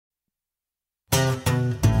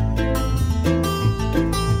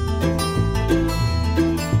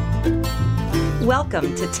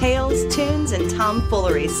Welcome to Tales, Tunes, and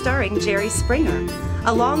Tomfoolery starring Jerry Springer,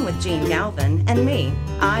 along with Gene Galvin and me.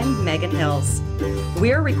 I'm Megan Hills.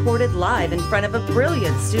 We're recorded live in front of a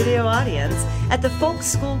brilliant studio audience at the Folk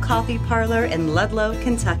School Coffee Parlor in Ludlow,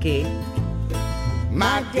 Kentucky.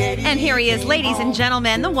 And here he is, ladies and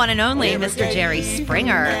gentlemen, the one and only Mr. Jerry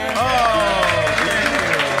Springer.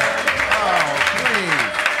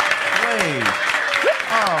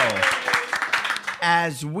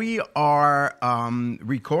 As we are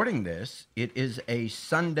recording this, it is a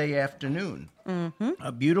Sunday afternoon,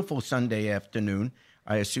 a beautiful Sunday afternoon.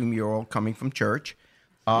 I assume you're all coming from church,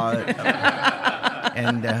 and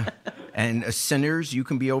sinners, you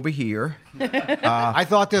can be over here. I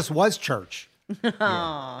thought this was church.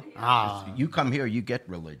 Yeah. You come here, you get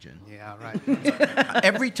religion. Yeah, right.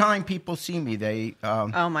 Every time people see me, they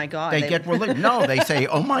Oh my God! they get religion. No, they say,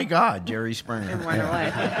 "Oh my God, Jerry Springer." And run away.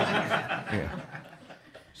 Yeah.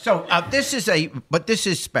 So this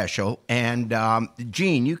is special, and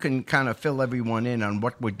Gene, you can kind of fill everyone in on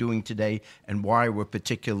what we're doing today and why we're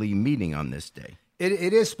particularly meeting on this day.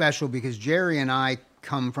 It is special because Jerry and I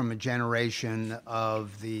come from a generation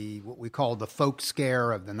of what we call the folk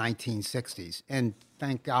scare of the 1960s, and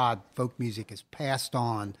thank God folk music has passed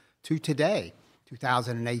on to today,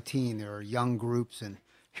 2018. There are young groups, and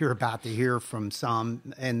you're about to hear from some,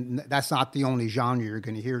 and that's not the only genre you're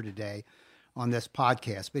going to hear today on this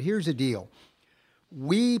podcast. But here's the deal.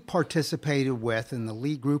 We participated with, and the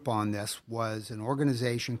lead group on this was an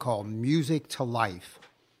organization called Music to Life.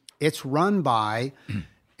 It's run by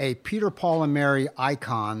a Peter, Paul, and Mary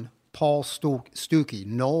icon, Paul Stookey,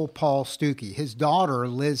 Noel Paul Stookey. His daughter,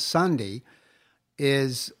 Liz Sunday,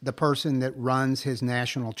 is the person that runs his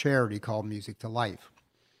national charity called Music to Life.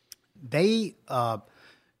 They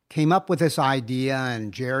came up with this idea,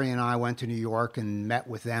 and Jerry and I went to New York and met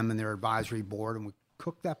with them and their advisory board, and we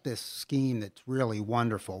cooked up this scheme that's really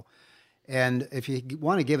wonderful. And if you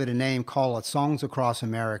want to give it a name, call it Songs Across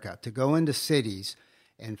America, to go into cities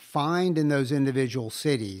and find in those individual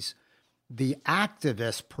cities the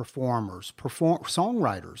activist performers,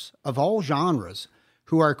 songwriters of all genres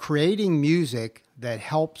who are creating music that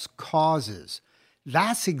helps causes.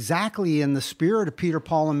 That's exactly in the spirit of Peter,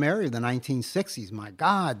 Paul, and Mary of the 1960s. My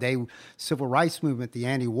God, civil rights movement, the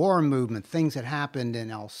anti-war movement, things that happened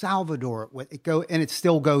in El Salvador, and it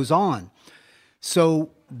still goes on.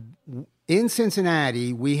 So in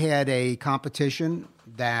Cincinnati, we had a competition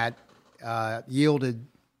that yielded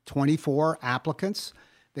 24 applicants.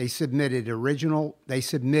 They submitted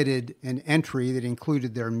an entry that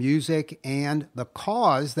included their music and the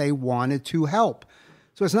cause they wanted to help.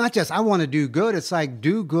 So it's not just, I want to do good. It's like,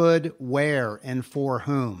 do good where and for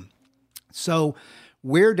whom. So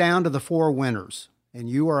we're down to the 4 winners, and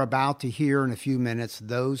you are about to hear in a few minutes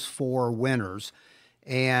those 4 winners.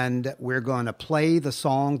 And we're going to play the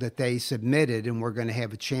song that they submitted, and we're going to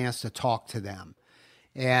have a chance to talk to them.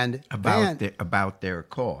 And about their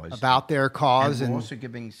cause. About their cause. And we're also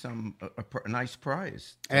giving some a nice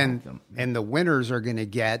prize. And the winners are going to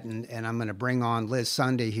get, and I'm going to bring on Liz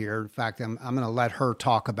Sunday here. In fact, I'm going to let her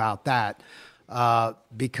talk about that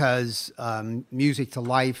because Music to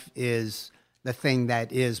Life is the thing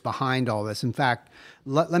that is behind all this. In fact,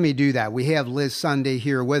 let me do that. We have Liz Sunday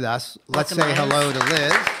here with us. Let's say hello to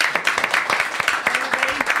Liz.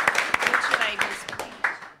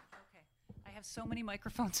 So many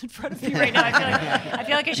microphones in front of me right now. I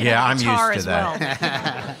feel like I should have a guitar as well.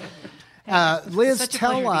 Liz,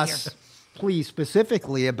 tell us, please,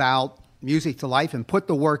 specifically about Music to Life and put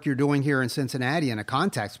the work you're doing here in Cincinnati in a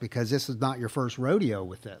context, because this is not your first rodeo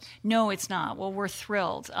with this. No, it's not. Well, we're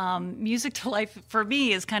thrilled. Music to Life, for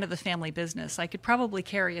me, is kind of the family business. I could probably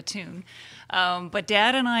carry a tune. But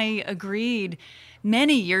Dad and I agreed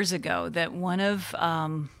many years ago that one of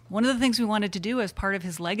the things we wanted to do as part of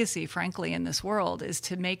his legacy, frankly, in this world, is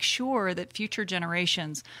to make sure that future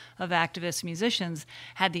generations of activist musicians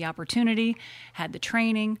had the opportunity, had the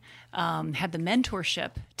training, had the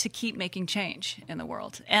mentorship to keep making change in the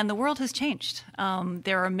world. And the world has changed.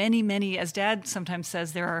 There are many, as Dad sometimes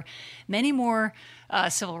says, there are many more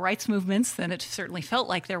civil rights movements than it certainly felt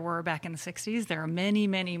like there were back in the 60s. There are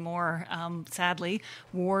many more, sadly,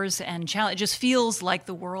 wars and challenges. It just feels like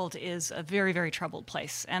the world is a very, very troubled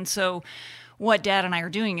place. And so what Dad and I are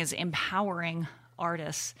doing is empowering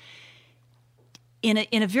artists in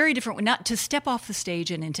a very different way, not to step off the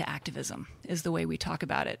stage and into activism is the way we talk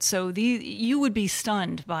about it. So you would be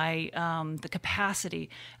stunned by the capacity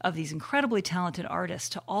of these incredibly talented artists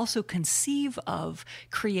to also conceive of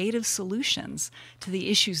creative solutions to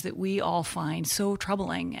the issues that we all find so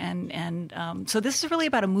troubling. And so this is really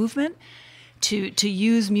about a movement to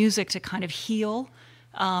use music to kind of heal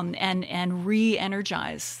and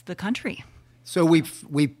re-energize the country. So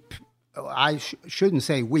I shouldn't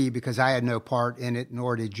say we because I had no part in it,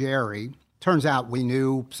 nor did Jerry. Turns out we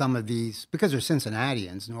knew some of these, because they're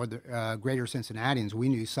Cincinnatians, greater Cincinnatians, we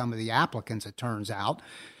knew some of the applicants, it turns out.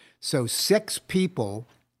 So 6 people,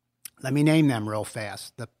 let me name them real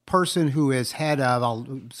fast. The person who is head of, I'll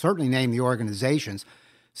certainly name the organizations,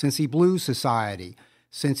 Cincy Blues Society,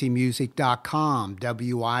 CincyMusic.com,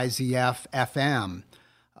 WIZF-FM.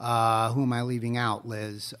 Who am I leaving out,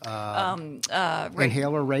 Liz?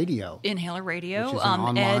 Inhaler Radio. Inhaler Radio. Which is an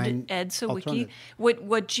online Ed Sawicki. alternative.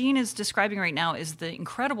 What Gene is describing right now is the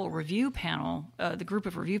incredible review panel, the group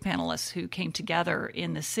of review panelists who came together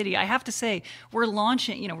in the city. I have to say, we're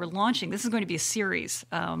launching. This is going to be a series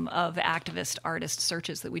of activist artist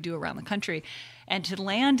searches that we do around the country. And to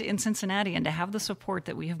land in Cincinnati and to have the support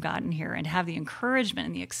that we have gotten here and to have the encouragement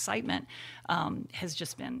and the excitement has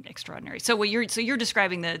just been extraordinary. So you're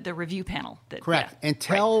describing the review panel. Correct. And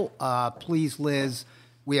tell, please, Liz,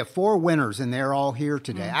 we have 4 winners and they're all here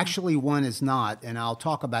today. Mm-hmm. Actually, one is not, and I'll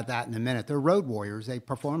talk about that in a minute. They're road warriors. They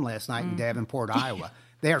performed last night in Davenport, Iowa.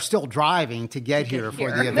 They are still driving to get here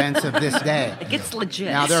for the events of this day. It gets legit.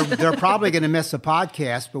 Now, they're probably going to miss a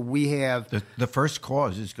podcast, but we have... The first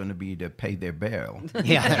cause is going to be to pay their bail.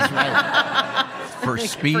 Yeah, that's right. For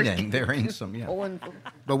speeding. They're in some,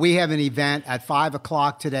 But we have an event at 5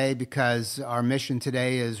 o'clock today because our mission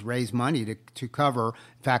today is raise money to cover.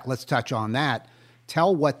 In fact, let's touch on that.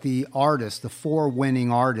 Tell what the 4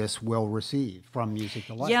 winning artists will receive from Music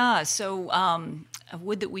to Life. Yeah, so I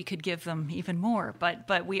would that we could give them even more,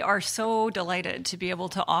 but we are so delighted to be able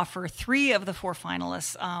to offer 3 of the 4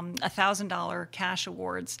 finalists $1,000 cash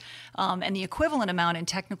awards and the equivalent amount in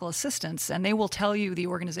technical assistance, and they will tell you the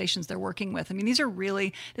organizations they're working with. I mean,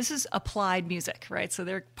 this is applied music, right? So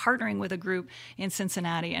they're partnering with a group in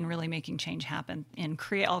Cincinnati and really making change happen in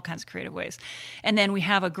all kinds of creative ways. And then we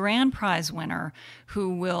have a grand prize winner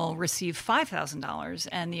who will receive $5,000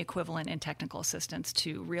 and the equivalent in technical assistance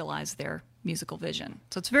to realize their musical vision.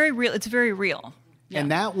 So it's very real. It's very real. Yeah.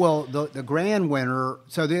 And that will, the grand winner,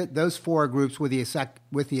 so those 4 groups with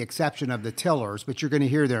the exception of the Tillers, but you're going to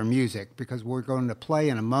hear their music because we're going to play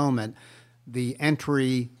in a moment the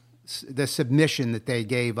submission that they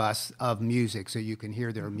gave us of music so you can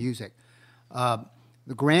hear their music.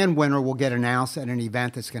 The grand winner will get announced at an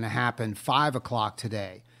event that's going to happen 5 o'clock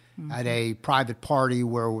today. Mm-hmm. At a private party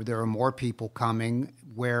where there are more people coming,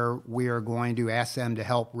 where we are going to ask them to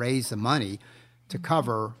help raise the money to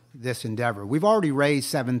cover this endeavor. We've already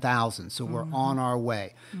raised $7,000, so we're on our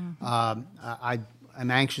way. Mm-hmm.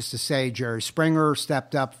 I'm anxious to say Jerry Springer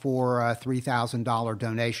stepped up for a $3,000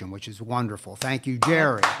 donation, which is wonderful. Thank you,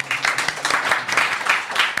 Jerry.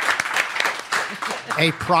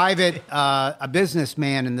 A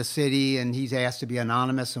businessman in the city, and he's asked to be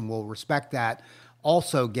anonymous, and we'll respect that,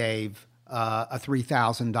 also gave a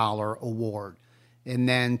 $3,000 award. And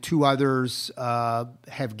then 2 others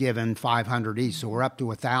have given $500 each, so we're up to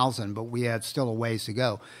 $1,000, but we have still a ways to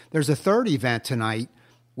go. There's a 3rd event tonight,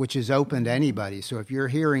 which is open to anybody. So if you're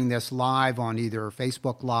hearing this live on either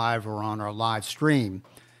Facebook Live or on our live stream,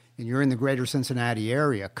 and you're in the greater Cincinnati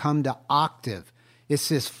area, come to Octave. It's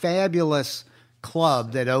this fabulous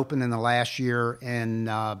club that opened in the last year in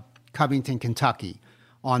Covington, Kentucky,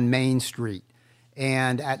 on Main Street.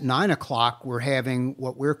 And at 9 o'clock, we're having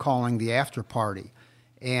what we're calling the after party.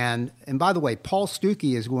 And by the way, Paul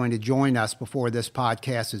Stookey is going to join us before this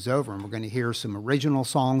podcast is over, and we're going to hear some original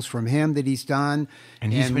songs from him that he's done.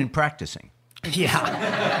 And he's been practicing.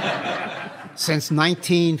 Yeah. Since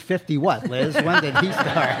 1950 what, Liz? When did he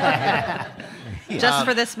start? Just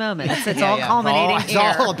for this moment. It's all culminating it's here.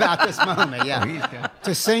 It's all about this moment, yeah.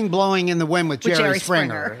 To sing Blowing in the Wind with Jerry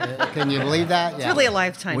Springer. Can you believe that? It's really a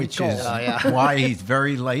lifetime Which goal. is why he's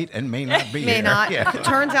very late and may not be May here. not. Yeah.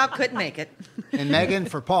 Turns out couldn't make it. And Megan,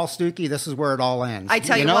 for Paul Stookey, this is where it all ends. I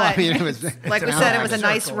tell you what. I mean, it was, like we said, it was a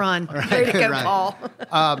nice run. Way to go, run. Paul.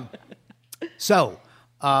 So,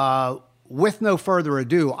 with no further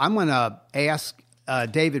ado, I'm going to ask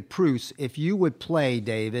David Pruce if you would play,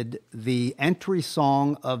 David, the entry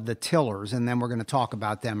song of the Tillers, and then we're going to talk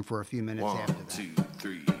about them for a few minutes after that. 1, 2,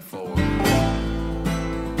 3, 4.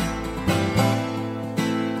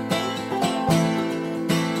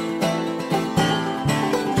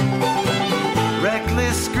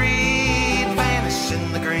 Reckless greed, vanish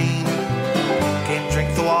in the green. Can't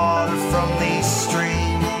drink the water from these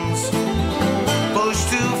streams. Pushed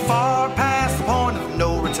too far past the point of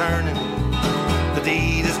no returning. The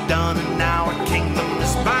deed is done and now our kingdom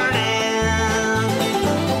is burning.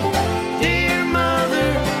 Dear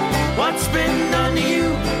mother, what's been done to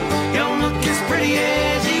you? You don't look as pretty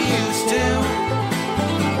as you used to.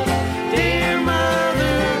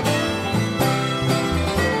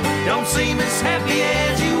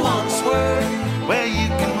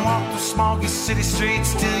 smoggy city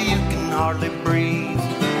streets till you can hardly breathe.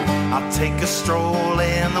 I'll take a stroll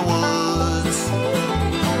in the woods.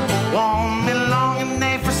 Won't be long and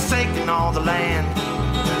they've forsaken all the land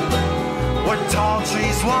where tall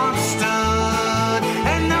trees once stood.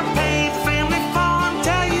 And they'll pave family farm,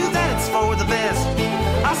 tell you that it's for the best.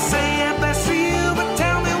 I'll say yeah, best for you, but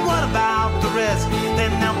tell me what about the rest?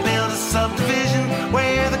 Then they'll build a subdivision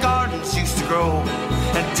where the gardens used to grow,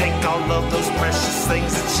 and take all of those precious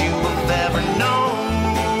things that you have ever known.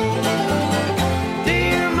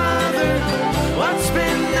 Dear mother, what's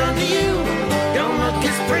been done to you? Don't look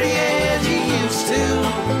as pretty as you used to.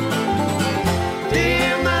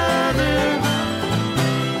 Dear mother,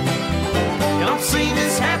 don't seem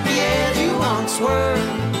as happy as you once were.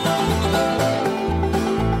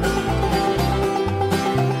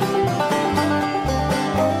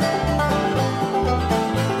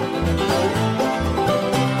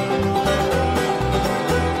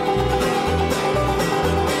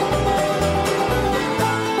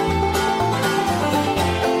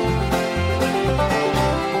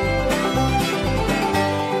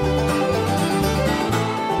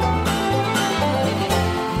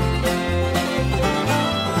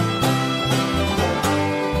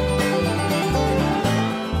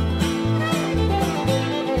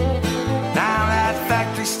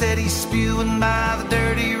 Steady spewing by the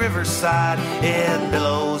dirty riverside. It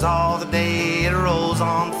billows all the day, it rolls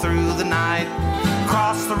on through the night.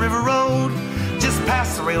 Across the river road, just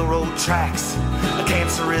past the railroad tracks, a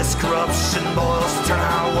cancerous corruption boils to turn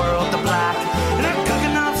our world to black. And they're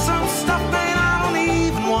cooking up some stuff, man, I don't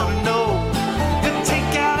even want to know. Could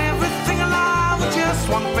take out everything alive with just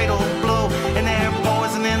one fatal blow. And they're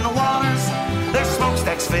poisoning the waters, their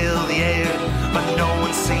smokestacks fill the air, but no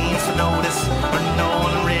one seems to notice, or no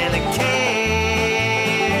one really cares.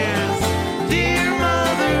 Dear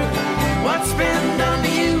mother, what's been done to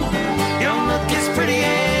you? You don't look as pretty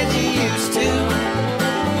as you used to.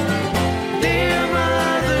 Dear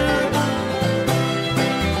mother,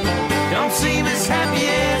 don't seem as happy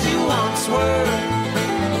as you once were.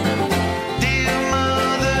 Dear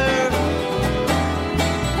mother,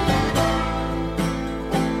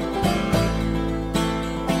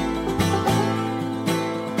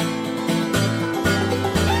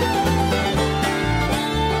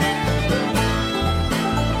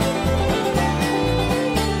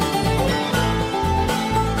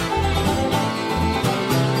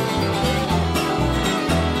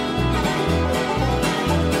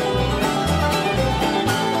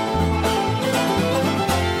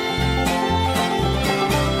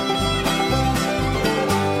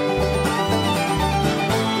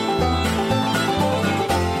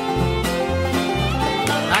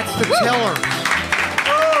 The Tillers.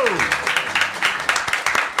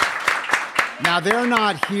 Now, they're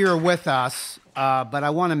not here with us, but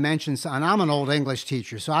I want to mention, and I'm an old English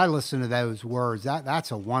teacher, so I listen to those words.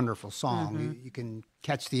 That's a wonderful song. Mm-hmm. You can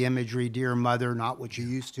catch the imagery, dear mother, not what you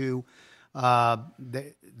used to.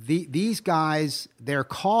 These guys, their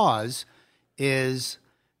cause is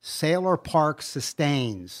Sailor Park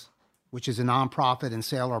Sustains, which is a nonprofit in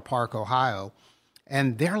Sailor Park, Ohio.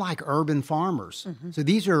 And they're like urban farmers. Mm-hmm. So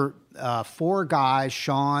these are 4 guys,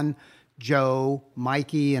 Sean, Joe,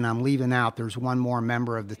 Mikey, and I'm leaving out, there's one more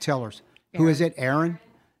member of the Tillers. Aaron. Who is it? Aaron?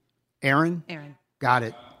 Aaron? Got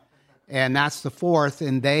it. And that's the 4th.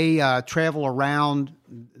 And they travel around.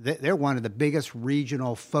 They're one of the biggest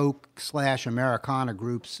regional folk/Americana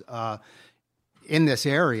groups in this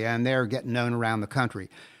area, and they're getting known around the country.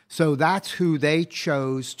 So that's who they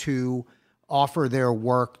chose to offer their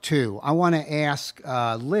work to. I want to ask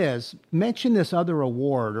Liz, mention this other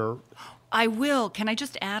award. Or I will. Can I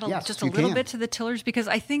just add just a little bit to the Tillers? Because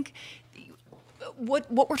I think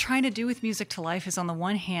what we're trying to do with Music to Life is, on the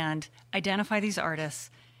one hand, identify these artists,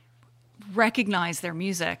 recognize their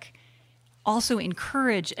music, also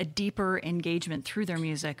encourage a deeper engagement through their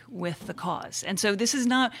music with the cause. And so this is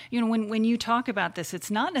not, when you talk about this,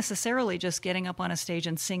 it's not necessarily just getting up on a stage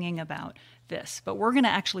and singing about this, but we're going to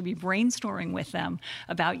actually be brainstorming with them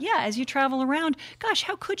about, as you travel around, gosh,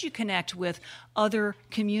 how could you connect with other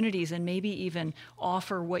communities and maybe even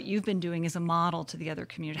offer what you've been doing as a model to the other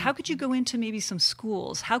community? How could you go into maybe some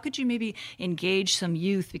schools? How could you maybe engage some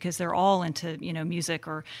youth, because they're all into, music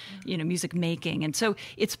or, music making? And so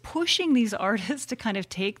it's pushing these artists to kind of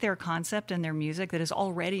take their concept and their music that is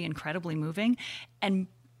already incredibly moving and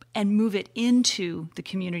move it into the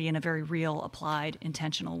community in a very real, applied,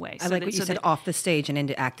 intentional way. I like what you said, off the stage and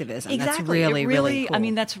into activism. Exactly. That's really cool. I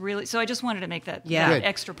mean, that's really, so I just wanted to make that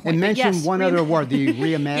extra point. And mention one other word, the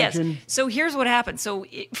reimagine. Yes. So here's what happened. So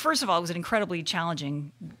first of all, it was an incredibly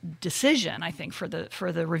challenging decision, I think, for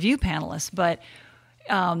the review panelists, but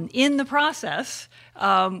In the process,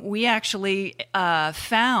 we actually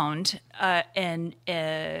found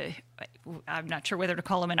I'm not sure whether to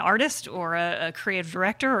call him an artist or a creative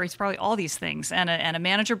director, or he's probably all these things, and a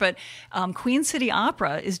manager. But Queen City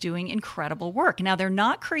Opera is doing incredible work. Now, they're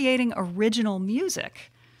not creating original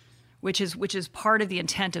music, which is part of the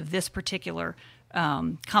intent of this particular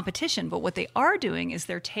competition. But what they are doing is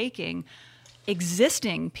they're taking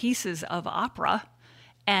existing pieces of opera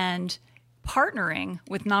and partnering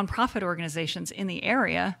with nonprofit organizations in the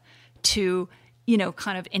area to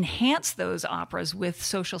kind of enhance those operas with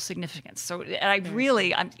social significance. So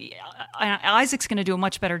Isaac's going to do a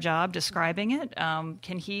much better job describing it.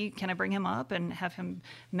 Can I bring him up and have him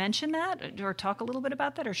mention that or talk a little bit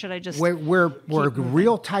about that, or should I just? We're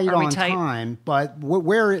real tight on time, but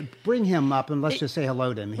bring him up and let's just say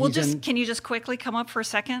hello to him. Well, can you just quickly come up for a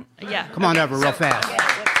second? Yeah. Come on over real fast.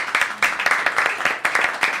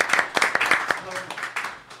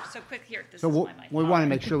 Quick here. We want to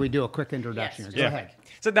make sure we do a quick introduction. Yes. Go ahead.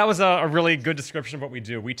 So that was a really good description of what we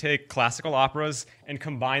do. We take classical operas and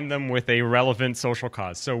combine them with a relevant social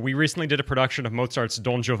cause. So we recently did a production of Mozart's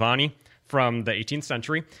Don Giovanni from the 18th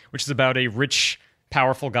century, which is about a rich,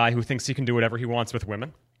 powerful guy who thinks he can do whatever he wants with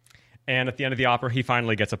women. And at the end of the opera, he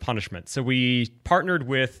finally gets a punishment. So we partnered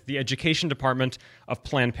with the education department of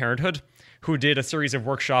Planned Parenthood, who did a series of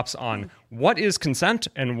workshops on what is consent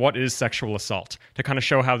and what is sexual assault, to kind of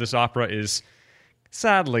show how this opera is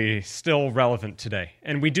sadly still relevant today.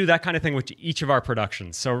 And we do that kind of thing with each of our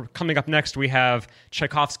productions. So coming up next, we have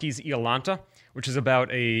Tchaikovsky's Iolanta, which is about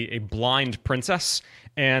a blind princess.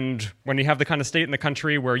 And when you have the kind of state in the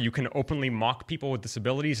country where you can openly mock people with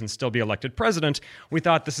disabilities and still be elected president, we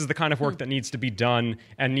thought this is the kind of work that needs to be done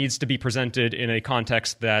and needs to be presented in a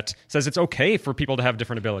context that says it's okay for people to have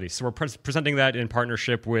different abilities. So we're presenting that in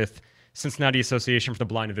partnership with Cincinnati Association for the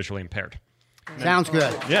Blind and Visually Impaired. Sounds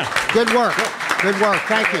good. Yeah. Good work. Good work.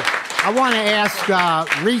 Thank you. I want to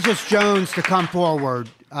ask Regis Jones to come forward.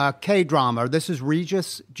 K-drama. This is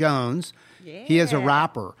Regis Jones. Yeah. He is a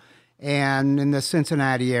rapper and in the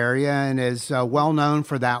Cincinnati area and is well known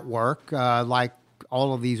for that work. Like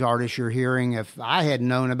all of these artists you're hearing, if I hadn't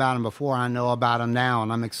known about them before, I know about them now,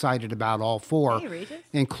 and I'm excited about all four,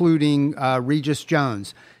 including Regis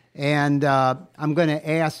Jones. And I'm going to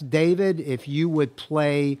ask David if you would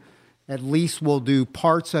play. At least we'll do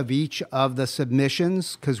parts of each of the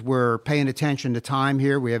submissions because we're paying attention to time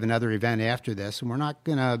here. We have another event after this, and we're not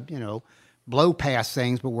going to, blow past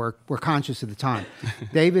things, but we're conscious of the time.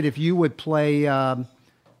 David, if you would play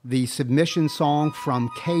the submission song from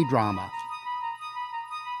K-drama.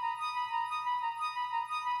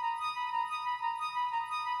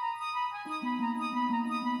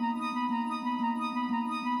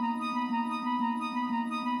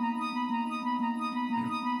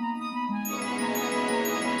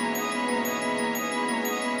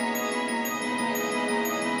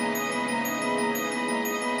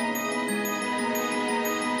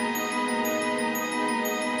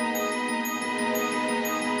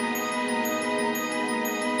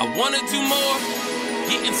 I wanna do more,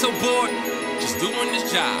 getting so bored, just doing this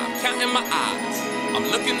job, counting my odds. I'm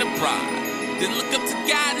looking to pride, then look up to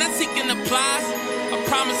God, not seeking applause. I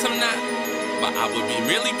promise I'm not, but I would be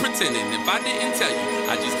really pretending if I didn't tell you.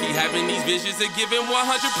 I just keep having these visions of giving 100%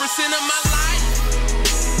 of my life.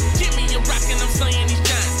 Give me a rock and I'm slaying these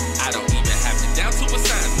giants. I don't even have it down to a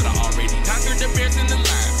science, but I already conquered the bears and the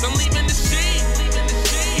lions. I'm leaving the sheep,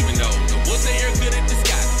 even though the wolves they are good at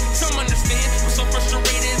disguise. Some understand, I'm so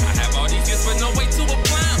frustrated. I have all these gifts, but no way to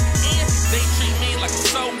apply them. And they treat me like I'm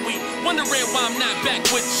so weak, wondering why I'm not back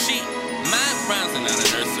with the sheep. My rhymes are not a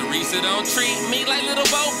nursery, so don't treat me like Little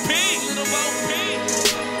Bo Peep.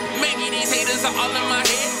 Maybe these haters are all in my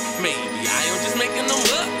head. Maybe I am just making them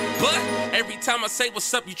up. But every time I say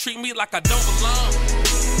what's up, you treat me like I don't belong.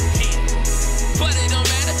 Yeah. But it don't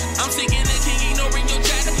matter. I'm seeking the king, ignoring your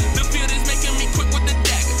chatter. The field is making me quick with the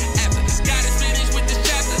dagger. After God is finished with this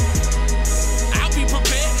chapter, I'll be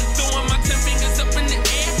prepared. Throwing my 10 fingers up in the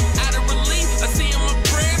air. Out of relief, I see in my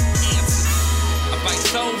prayer. Answer. I fight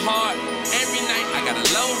so hard. Every night I got a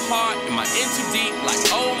low heart. Am I in too deep like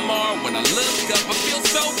Omar? When I look up, I feel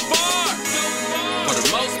so far. For the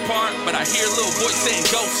most part, but I hear a little voice saying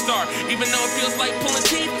go start. Even though it feels like pulling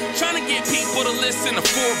teeth, trying to get people to listen to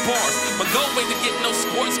 4 bars. But go away to get no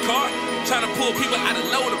sports car. Trying to pull people out of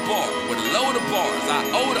load of bar. With a load of bars, I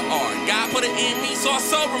owe the art. God put it in me, so I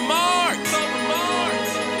sow remarks.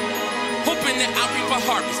 Hoping that I'll reap a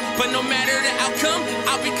harvest. But no matter the outcome,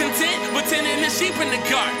 I'll be content with tending the sheep in the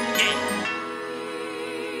garden. Yeah.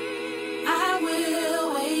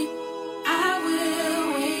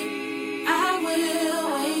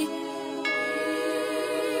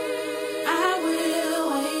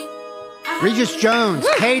 Regis Jones,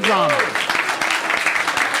 K-Drama.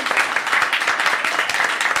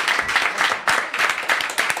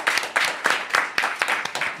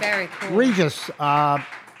 Very cool. Regis,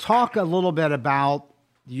 talk a little bit about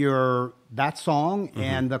that song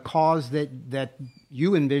and the cause that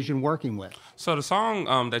you envision working with. So the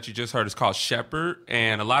song that you just heard is called Shepherd,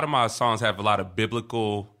 and a lot of my songs have a lot of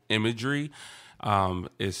biblical imagery.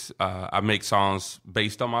 I make songs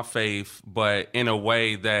based on my faith, but in a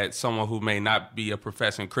way that someone who may not be a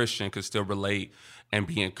professing Christian could still relate and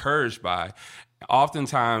be encouraged by.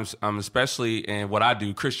 Oftentimes, especially in what I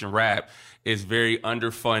do, Christian rap is very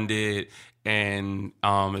underfunded, and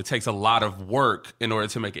it takes a lot of work in order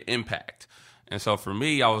to make an impact. And so for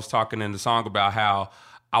me, I was talking in the song about how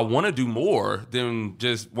I want to do more than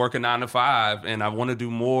just work a 9 to 5, and I want to do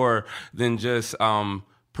more than just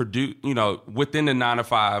produce, within the 9 to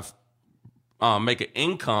 5, make an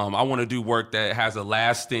income. I want to do work that has a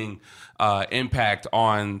lasting impact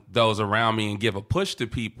on those around me and give a push to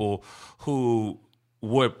people who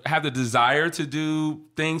would have the desire to do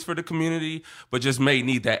things for the community, but just may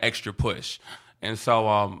need that extra push. And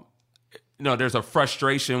so, there's a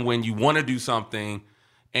frustration when you want to do something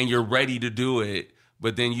and you're ready to do it,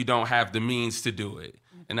 but then you don't have the means to do it.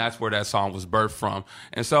 And that's where that song was birthed from.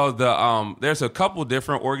 And so there's a couple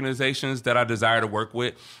different organizations that I desire to work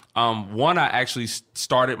with. One I actually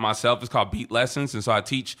started myself. It's called Beat Lessons. And so I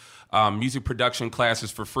teach music production classes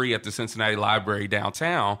for free at the Cincinnati Library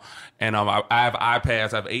downtown. And I have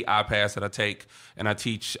iPads. I have 8 iPads that I take, and I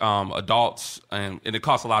teach adults. And it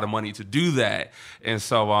costs a lot of money to do that. And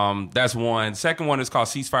so that's one. Second one is called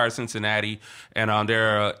Ceasefire Cincinnati. And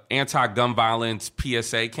they're an anti-gun violence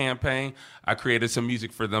PSA campaign. I created some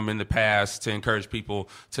music for them in the past to encourage people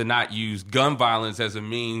to not use gun violence as a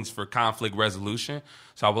means for conflict resolution.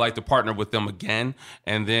 So I would like to partner with them again.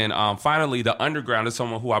 And then finally, The Underground is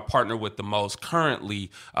someone who I partner with the most currently.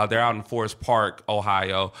 They're out in Forest Park,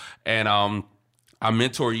 Ohio. And I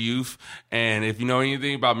mentor youth. And if you know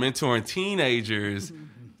anything about mentoring teenagers,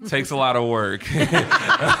 it takes a lot of work. They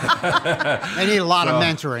need a lot of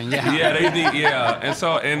mentoring. Yeah, they need. Yeah, and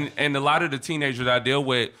so and a lot of the teenagers I deal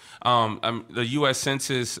with, the U.S.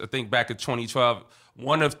 Census, I think back in 2012,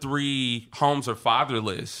 1 of 3 homes are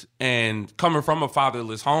fatherless, and coming from a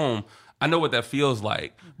fatherless home, I know what that feels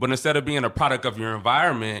like. But instead of being a product of your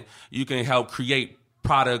environment, you can help create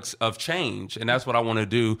products of change, and that's what I want to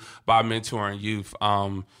do by mentoring youth.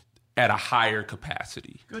 At a higher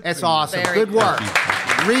capacity. That's awesome. Very Good work.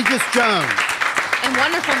 Regis Jones. And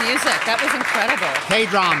wonderful music. That was incredible.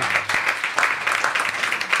 K-Drama.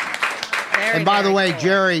 Very, And by the very way, cool.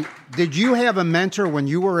 Jerry, did you have a mentor when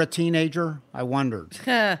you were a teenager? I wondered.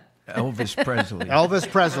 Elvis Presley. Elvis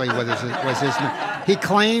Presley was his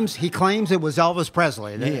name. He claims it was Elvis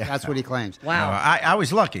Presley. Yeah. That's what he claims. Wow. I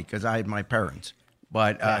was lucky because I had my parents.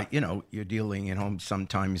 But, you're dealing at home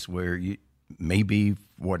sometimes where you maybe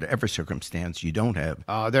whatever circumstance you don't have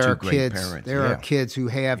There two are great kids. parents. There are kids who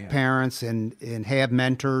have parents and have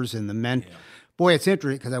mentors, and Boy, it's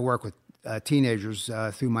interesting because I work with teenagers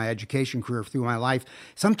through my education career, through my life.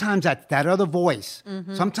 Sometimes that other voice,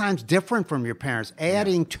 sometimes different from your parents,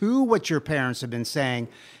 adding to what your parents have been saying,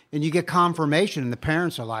 and you get confirmation, and the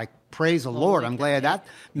parents are like, praise the Lord. I'm glad that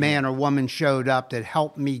man or woman showed up that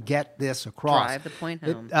helped me get this across. Drive the point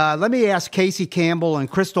home. Let me ask Casey Campbell and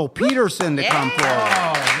Crystal Peterson to come forward.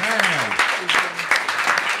 Oh, man.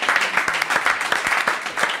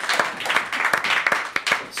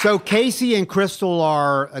 So Casey and Crystal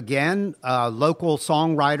are, again, local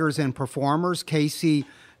songwriters and performers. Casey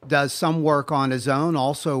does some work on his own,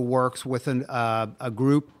 also works with a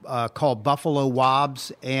group called Buffalo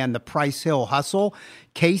Wobbs and the Price Hill Hustle.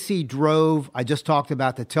 Casey drove, I just talked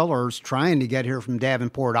about the Tillers trying to get here from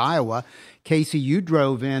Davenport, Iowa. Casey, you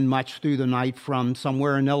drove in much through the night from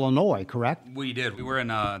somewhere in Illinois, correct? We did. We were in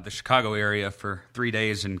the Chicago area for 3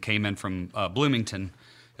 days and came in from Bloomington,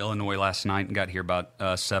 Illinois last night and got here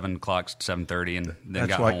about 7 o'clock, 7:30, and then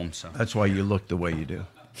got home. So that's why you look the way you do.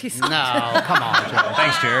 No, come on, Jerry.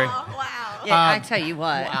 thanks, Jerry. Yeah, I tell you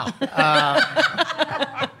what.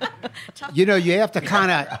 You have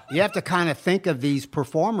to kind of think of these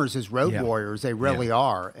performers as road warriors. They really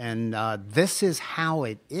are, and this is how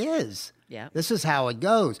it is. Yeah. This is how it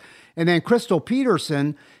goes. And then Crystal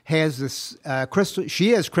Peterson has this.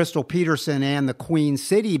 She has Crystal Peterson and the Queen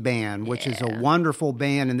City Band, which is a wonderful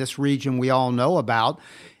band in this region we all know about.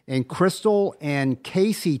 And Crystal and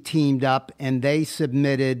Casey teamed up, and they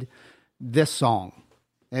submitted this song.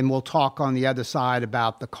 And we'll talk on the other side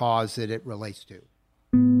about the cause that it relates to.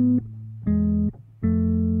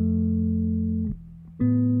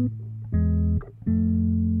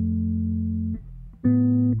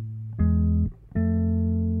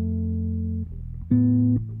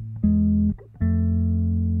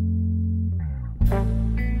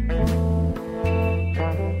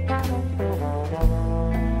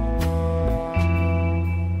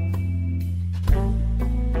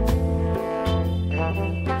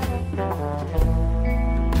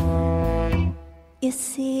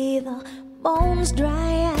 bones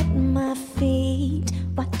dry at my feet.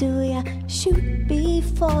 What do you shoot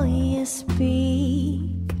before you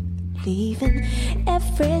speak? Leaving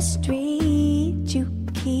every street you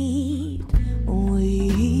keep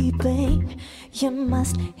weeping. You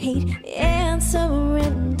must hate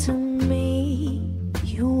answering to me.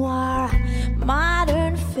 You are a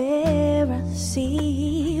modern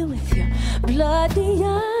Pharisee with your bloody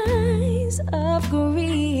eyes of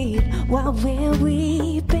greed while we're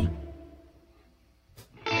weeping.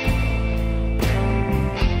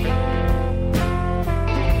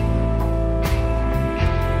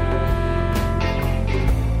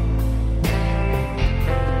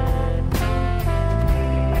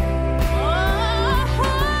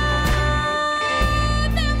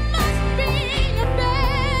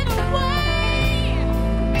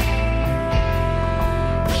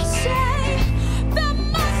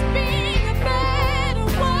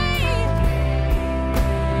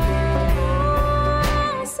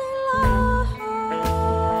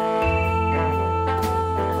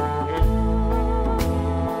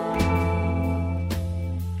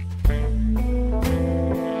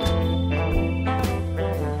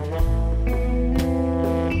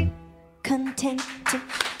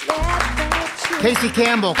 Casey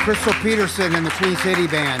Campbell, Crystal Peterson, and the Queen City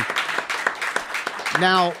Band.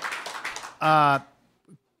 Now,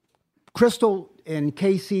 Crystal and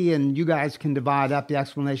Casey and you guys can divide up the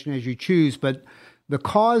explanation as you choose, but the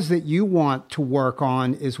cause that you want to work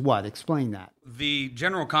on is what? Explain that. The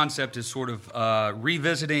general concept is sort of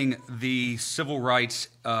revisiting the civil rights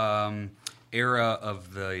era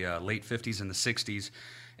of the late 50s and the 60s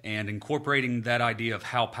and incorporating that idea of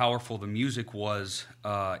how powerful the music was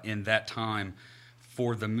in that time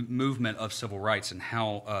for the movement of civil rights and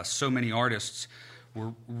how so many artists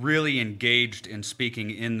were really engaged in speaking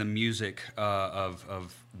in the music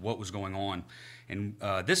of what was going on. And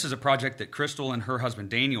this is a project that Crystal and her husband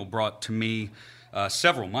Daniel brought to me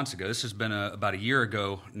several months ago. This has been about a year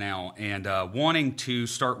ago now, and wanting to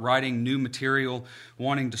start writing new material,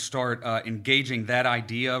 wanting to start engaging that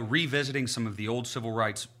idea, revisiting some of the old civil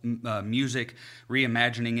rights music,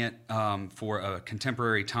 reimagining it for a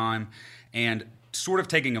contemporary time, and sort of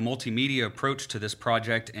taking a multimedia approach to this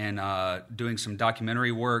project and doing some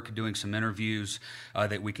documentary work, doing some interviews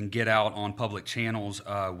that we can get out on public channels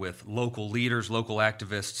with local leaders, local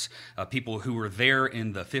activists, people who were there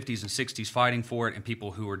in the 50s and 60s fighting for it, and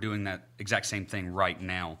people who are doing that exact same thing right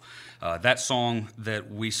now. That song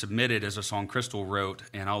that we submitted is a song Crystal wrote,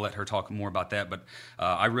 and I'll let her talk more about that, but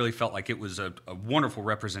I really felt like it was a wonderful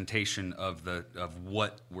representation of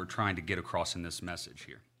what we're trying to get across in this message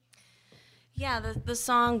here. Yeah, the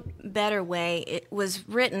song Better Way, it was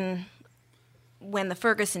written when the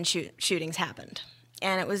Ferguson shootings happened.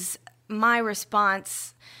 And it was my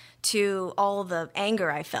response to all the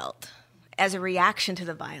anger I felt as a reaction to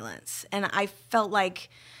the violence. And I felt like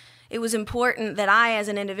it was important that I, as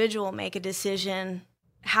an individual, make a decision,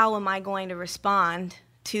 how am I going to respond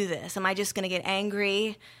to this? Am I just going to get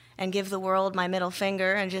angry and give the world my middle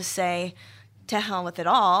finger and just say, to hell with it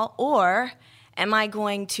all? Or am I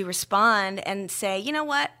going to respond and say, you know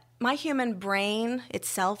what, my human brain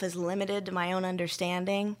itself is limited to my own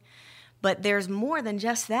understanding, but there's more than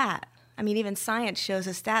just that. I mean, even science shows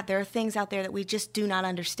us that. There are things out there that we just do not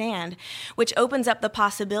understand, which opens up the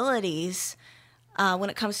possibilities when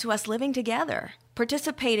it comes to us living together,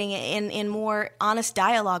 participating in more honest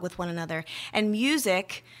dialogue with one another. And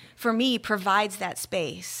music, for me, provides that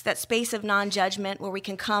space of non-judgment where we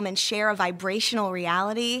can come and share a vibrational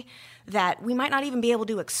reality that we might not even be able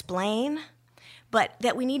to explain, but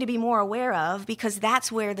that we need to be more aware of, because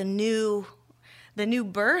that's where the new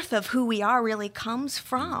birth of who we are really comes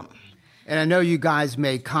from. And I know you guys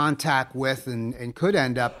made contact with and could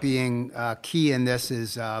end up being key in this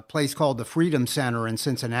is a place called the Freedom Center in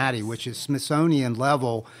Cincinnati, which is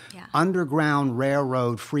Smithsonian-level Underground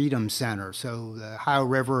Railroad Freedom Center. So the Ohio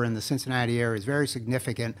River and the Cincinnati area is very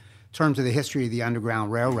significant in terms of the history of the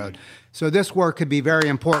Underground Railroad. So this work could be very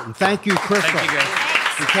important. Thank you, Crystal. Thank you, guys.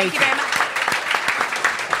 Thank you very much.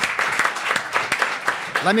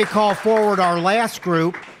 Let me call forward our last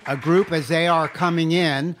group, a group as they are coming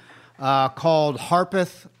in, called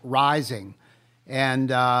Harpeth Rising.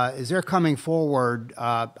 And as they're coming forward,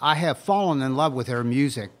 I have fallen in love with their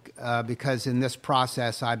music because in this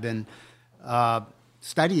process I've been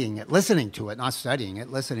studying it, listening to it, not studying it,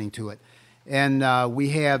 listening to it. And we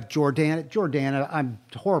have Jordana, I'm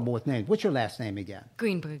horrible with names. What's your last name again?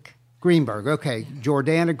 Greenberg. Greenberg, okay.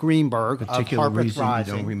 Jordana Greenberg of Particular Harpeth reason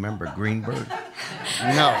Rising. you don't remember Greenberg?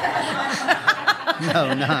 No.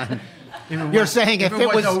 No, none. You're saying if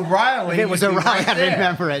it was O'Reilly, if it was O'Reilly, I'd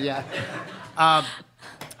remember it. Yeah.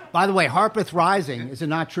 By the way, Harpeth Rising, is it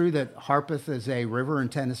not true that Harpeth is a river in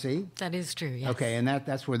Tennessee? That is true, yes. Okay, and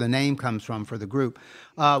that's where the name comes from for the group.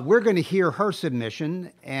 We're going to hear her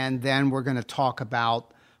submission, and then we're going to talk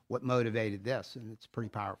about what motivated this, and it's pretty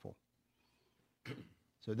powerful.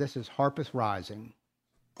 So this is Harpeth Rising.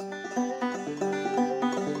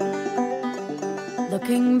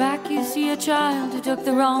 Looking back, you see a child who took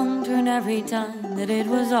the wrong turn every time that it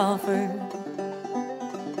was offered.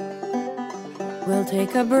 We'll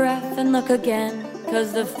take a breath and look again,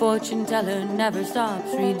 'cause the fortune teller never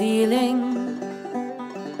stops redealing.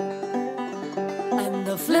 And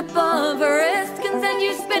the flip of a wrist can send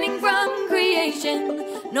you spinning from creation.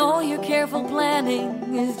 No, your careful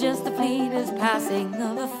planning is just the fleetest passing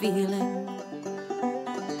of a feeling.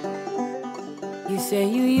 You say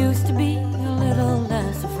you used to be a little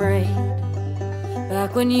less afraid,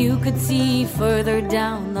 back when you could see further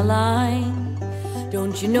down the line.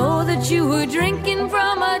 Don't you know that you were drinking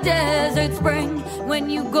from a desert spring? When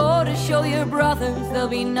you go to show your brothers, there'll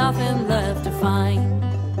be nothing left to find.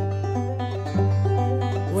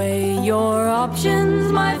 Weigh your options,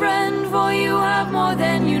 my friend, for you have more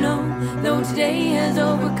than you know. Though today has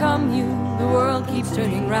overcome you, the world keeps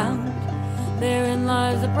turning round. Therein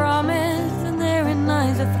lies a promise, and therein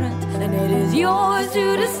lies a threat, and it is yours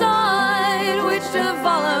to decide which to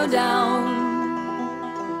follow down.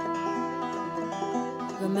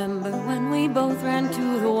 Remember when we both ran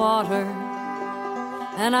to the water,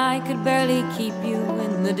 and I could barely keep you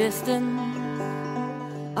in the distance.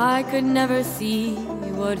 I could never see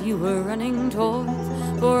what you were running towards,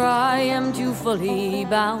 for I am too fully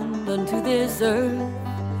bound unto this earth.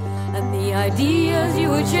 And the ideas you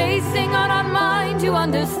were chasing are not mine to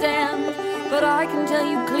understand, but I can tell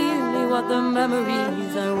you clearly what the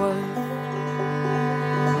memories are worth.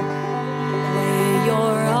 Weigh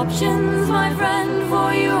your options, my friend,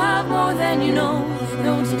 for you have more than you know.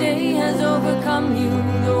 Though today has overcome you,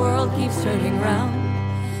 the world keeps turning round.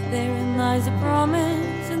 Therein lies a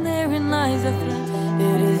promise, and therein lies a threat.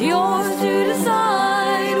 It is yours to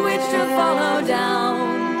decide which to follow down.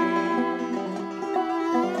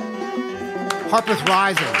 Harpeth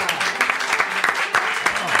Rising.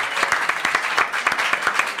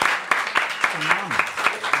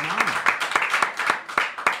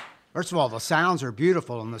 First of all, the sounds are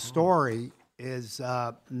beautiful, and the story is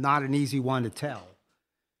not an easy one to tell.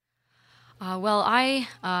 Well, I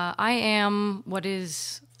am what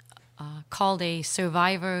is called a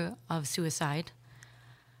survivor of suicide.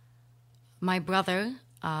 My brother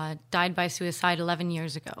died by suicide 11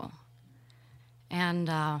 years ago. And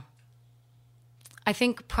I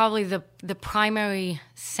think probably the primary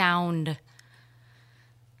sound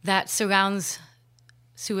that surrounds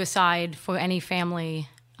suicide for any family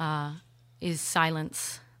is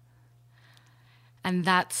silence. And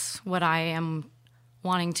that's what I am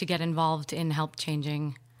wanting to get involved in help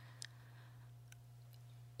changing.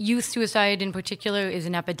 Youth suicide in particular is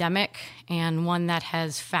an epidemic, and one that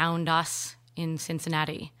has found us in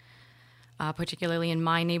Cincinnati, particularly in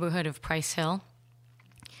my neighborhood of Price Hill.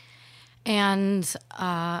 And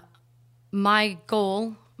my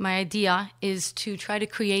goal, my idea, is to try to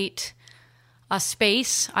create a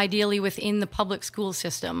space, ideally within the public school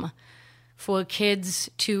system, for kids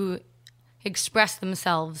to express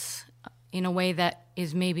themselves in a way that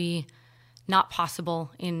is maybe not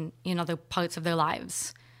possible in other parts of their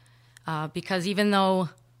lives. Because even though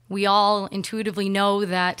we all intuitively know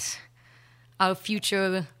that our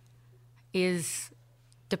future is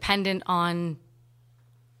dependent on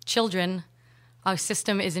children, our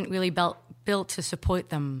system isn't really built to support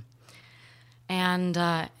them. And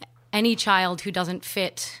any child who doesn't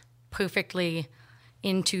fit perfectly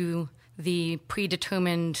into the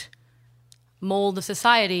predetermined mold of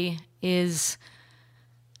society is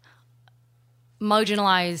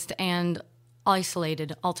marginalized and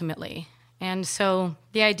isolated ultimately. And so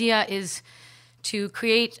the idea is to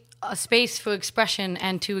create a space for expression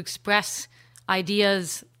and to express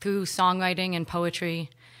ideas through songwriting and poetry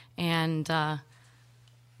and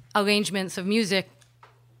arrangements of music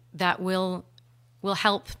that will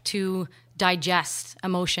help to digest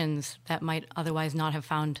emotions that might otherwise not have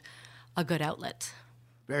found a good outlet.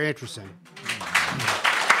 Very interesting.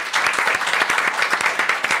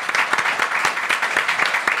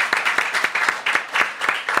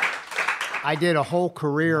 I did a whole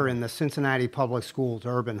career in the Cincinnati public schools,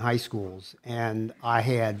 urban high schools, and I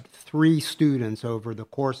had 3 students over the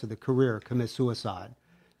course of the career commit suicide.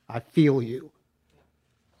 I feel you.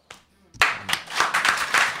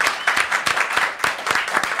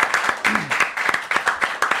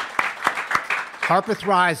 Harpeth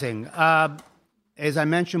Rising. As I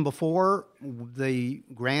mentioned before, the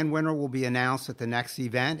grand winner will be announced at the next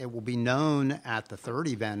event. It will be known at the third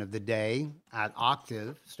event of the day at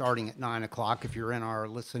Octave, starting at 9 o'clock. If you're in our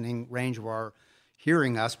listening range of our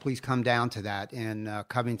hearing us, please come down to that in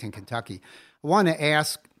Covington, Kentucky. I want to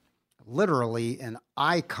ask literally an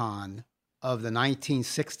icon of the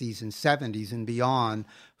 1960s and 70s and beyond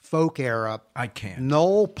folk era. I can't.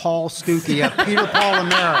 Noel Paul Stookey of Peter Paul and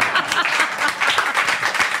Mary.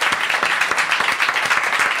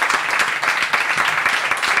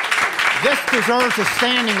 This deserves a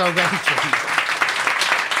standing ovation.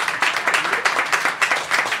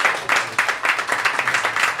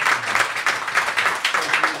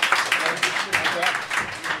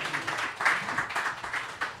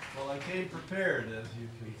 Well, I came prepared, as you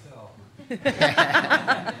can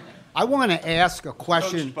tell. I want to ask a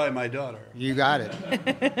question. Coached by my daughter. You got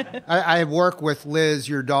it. I have worked with Liz,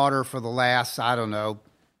 your daughter, for the last, I don't know,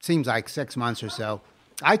 seems like 6 months or so.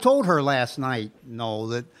 I told her last night, Noel,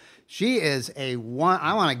 that she is I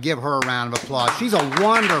want to give her a round of applause. She's a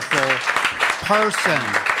wonderful person,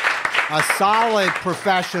 a solid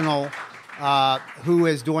professional who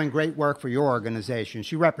is doing great work for your organization.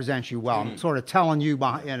 She represents you well. I'm sort of telling you,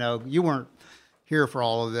 you weren't here for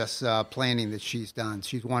all of this planning that she's done.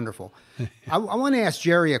 She's wonderful. I want to ask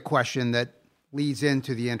Jerry a question that leads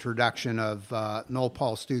into the introduction of Noel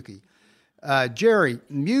Paul Stookey. Jerry,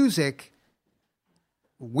 music,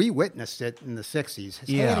 we witnessed it in the 60s, has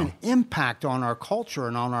had an impact on our culture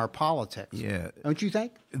and on our politics. Yeah. Don't you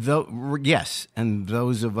think? Yes, and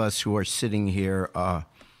those of us who are sitting here,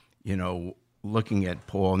 looking at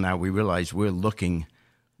Paul now, we realize we're looking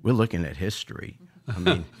at history. I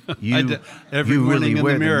mean, every morning in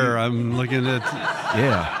the mirror, I'm looking at.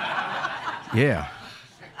 Yeah.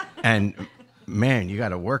 And man, you got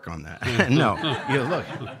to work on that. No, look.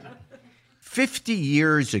 50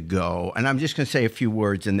 years ago, and I'm just going to say a few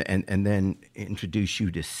words and then introduce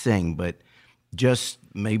you to sing, but just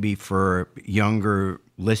maybe for younger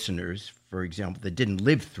listeners, for example, that didn't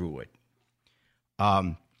live through it.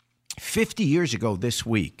 50 years ago this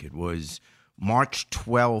week, it was March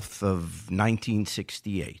 12th of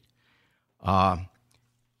 1968.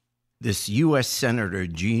 This U.S. Senator,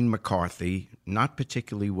 Gene McCarthy, not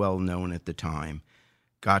particularly well known at the time,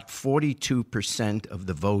 got 42% of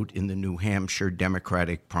the vote in the New Hampshire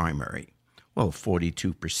Democratic primary. Well,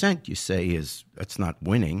 42%, you say, that's not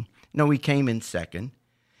winning. No, he came in second.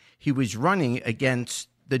 He was running against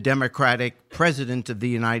the Democratic President of the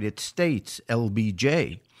United States,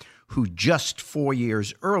 LBJ, who just 4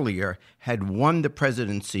 years earlier had won the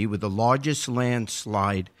presidency with the largest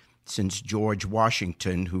landslide since George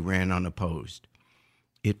Washington, who ran unopposed.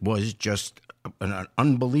 It was just an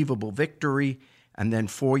unbelievable victory. And then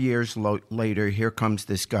 4 years later, here comes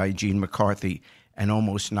this guy, Gene McCarthy, and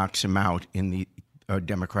almost knocks him out in the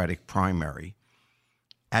Democratic primary.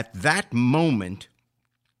 At that moment,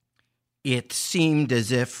 it seemed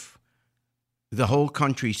as if the whole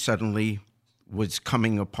country suddenly was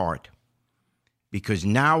coming apart. Because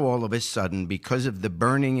now, all of a sudden, because of the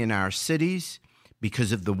burning in our cities,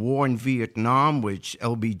 because of the war in Vietnam, which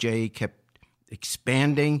LBJ kept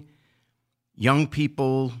expanding, young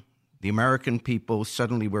people, the American people,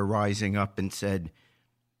 suddenly were rising up and said,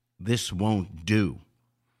 this won't do.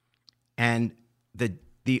 And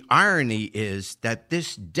the irony is that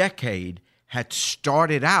this decade had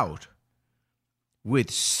started out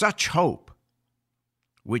with such hope,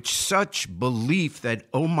 with such belief that,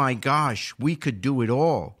 oh my gosh, we could do it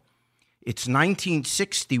all. It's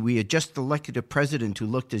 1960. We had just elected a president who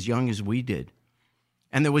looked as young as we did.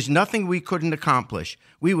 And there was nothing we couldn't accomplish.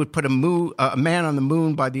 We would put a man on the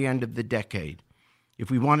moon by the end of the decade.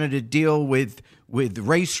 If we wanted to deal with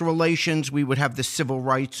race relations, we would have the civil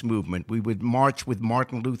rights movement. We would march with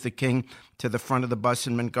Martin Luther King to the front of the bus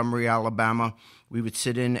in Montgomery, Alabama. We would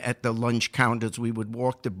sit in at the lunch counters. We would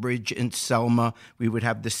walk the bridge in Selma. We would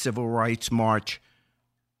have the civil rights march.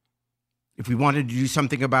 If we wanted to do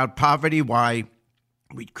something about poverty, why,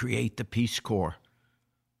 we'd create the Peace Corps.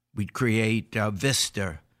 We'd create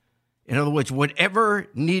Vista. In other words, whatever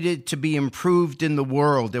needed to be improved in the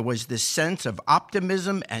world, there was this sense of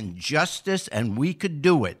optimism and justice, and we could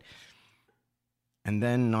do it. And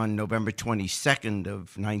then on November 22nd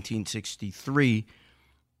of 1963,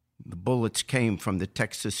 the bullets came from the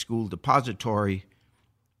Texas School Depository,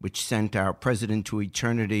 which sent our president to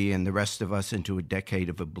eternity and the rest of us into a decade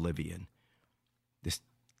of oblivion. This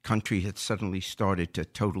country had suddenly started to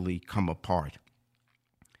totally come apart.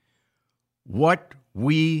 What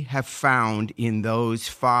we have found in those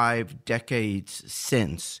 5 decades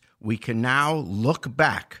since, we can now look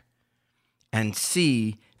back and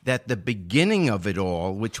see that the beginning of it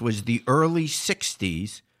all, which was the early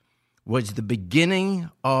 60s, was the beginning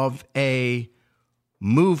of a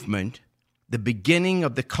movement, the beginning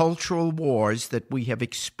of the cultural wars that we have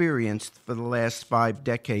experienced for the last 5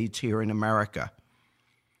 decades here in America.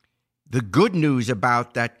 The good news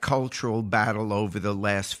about that cultural battle over the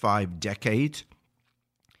last 5 decades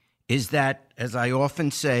is that, as I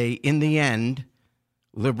often say, in the end,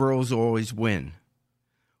 liberals always win.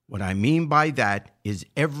 What I mean by that is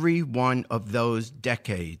every one of those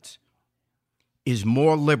decades is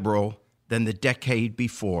more liberal than the decade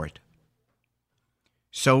before it.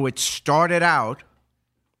 So it started out,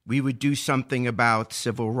 we would do something about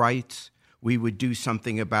civil rights, we would do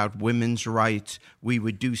something about women's rights, we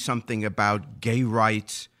would do something about gay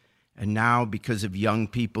rights, and now, because of young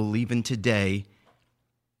people, even today,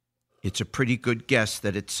 it's a pretty good guess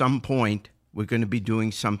that at some point we're going to be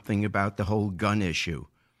doing something about the whole gun issue.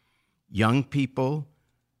 Young people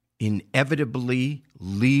inevitably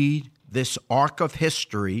lead this arc of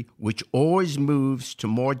history, which always moves to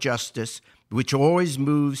more justice, which always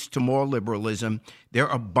moves to more liberalism. There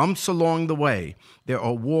are bumps along the way. There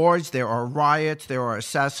are wars, there are riots, there are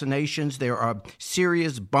assassinations, there are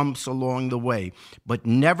serious bumps along the way. But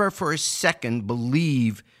never for a second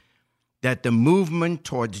believe that the movement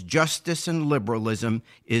towards justice and liberalism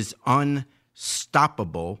is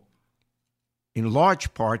unstoppable, in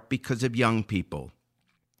large part because of young people.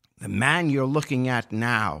 The man you're looking at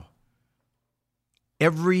now,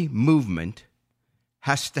 every movement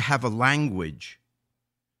has to have a language,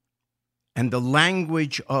 and the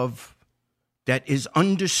language of that is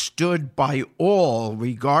understood by all,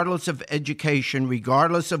 regardless of education,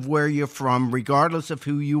 regardless of where you're from, regardless of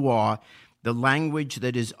who you are, the language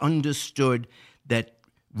that is understood, that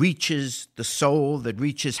reaches the soul, that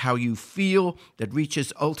reaches how you feel, that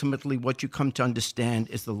reaches ultimately what you come to understand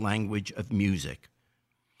is the language of music.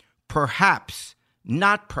 Perhaps,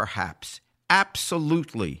 not perhaps,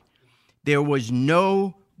 absolutely, there was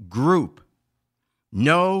no group,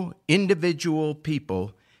 no individual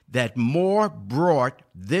people that more brought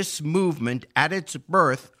this movement at its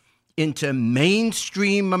birth into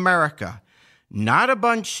mainstream America. Not a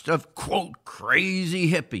bunch of, quote, crazy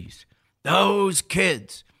hippies. Those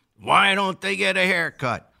kids, why don't they get a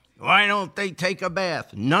haircut? Why don't they take a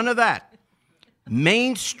bath? None of that.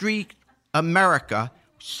 Main Street America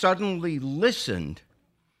suddenly listened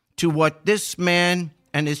to what this man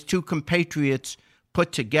and his 2 compatriots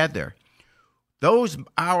put together. Those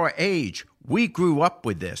our age, we grew up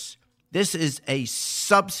with this. This is a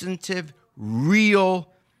substantive,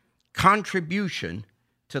 real contribution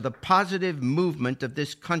to the positive movement of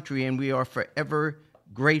this country, and we are forever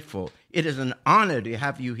grateful. It is an honor to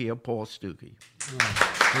have you here, Paul Stookey.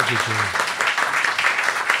 Thank you, Jerry.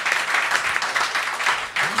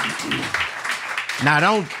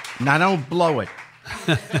 Now don't blow it.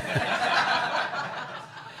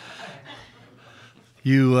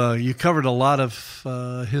 You covered a lot of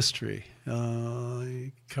history.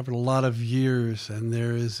 You covered a lot of years, and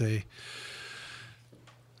there's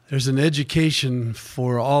an education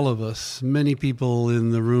for all of us. Many people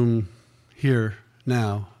in the room here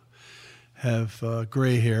now have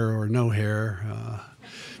gray hair or no hair,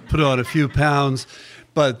 put on a few pounds,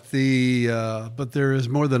 but there is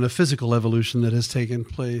more than a physical evolution that has taken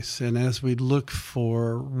place. And as we look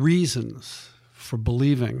for reasons for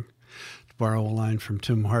believing, to borrow a line from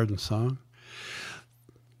Tim Hardin's song,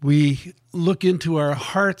 we look into our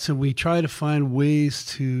hearts and we try to find ways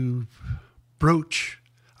to broach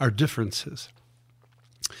our differences.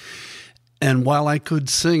 And while I could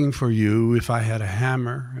sing for you if I had a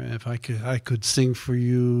hammer, if I could sing for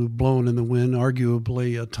you Blowing in the Wind,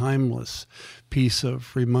 arguably a timeless piece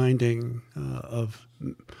of reminding of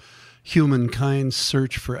humankind's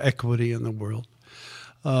search for equity in the world.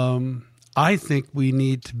 I think we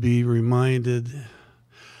need to be reminded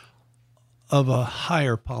of a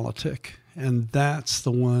higher politic, and that's the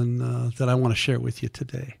one that I want to share with you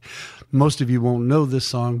today. Most of you won't know this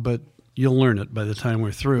song, but you'll learn it by the time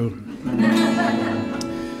we're through.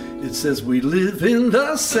 It says, we live in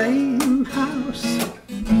the same house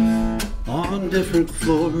on different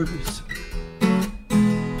floors,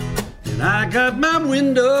 and I got my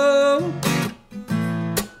window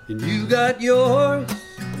and you got yours.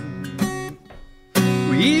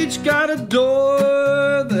 We each got a door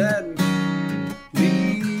that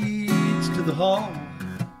leads to the hall,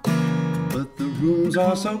 but the rooms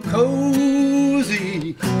are so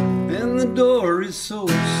cozy and the door is so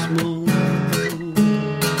small.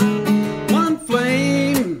 One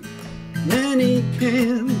flame, many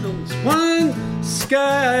candles, one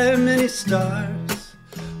sky, many stars,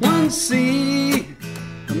 one sea,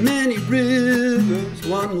 many rivers,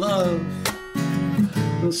 one love,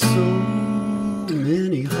 and so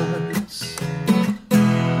many hearts.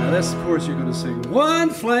 Now that's the chorus you're going to sing. One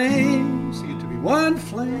flame, sing it to me. One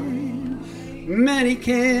flame, many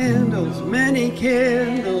candles,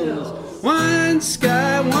 one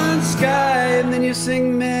sky, and then you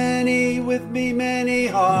sing many with me, many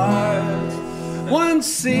hearts. One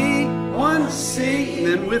sea, and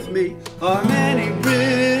then with me are many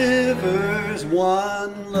rivers.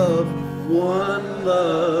 One love,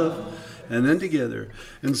 and then together.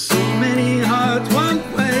 And so many hearts, one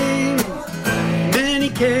flame, many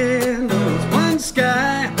candles, one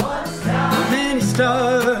sky, many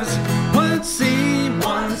stars. One sea,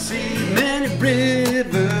 many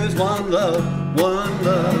rivers. One love,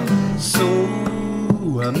 so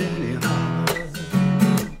many hearts.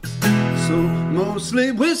 So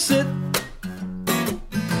mostly we sit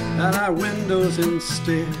at our windows and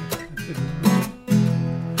stare.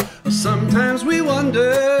 Sometimes we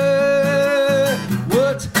wonder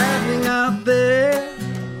what's happening out there.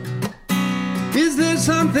 Is there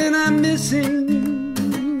something I'm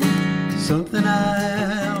missing? Something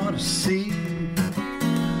I ought to see?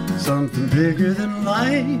 Something bigger than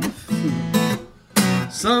life?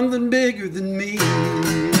 Something bigger than me?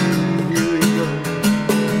 Here we go.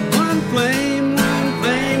 One flame,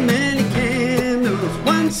 many candles.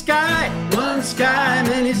 One sky,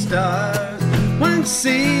 many stars. One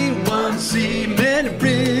sea, many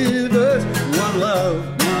rivers. One love,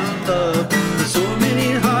 so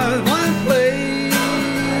many hearts. One flame,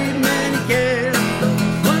 many candles.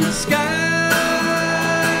 One sky,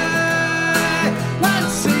 one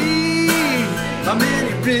sea,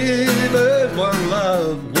 many rivers. One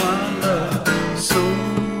love, so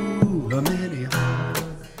many hearts.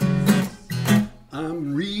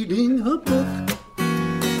 I'm reading a book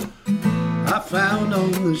I found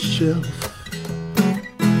on the shelf.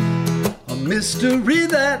 Mystery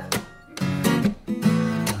that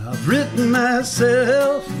I've written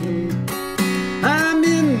myself. I'm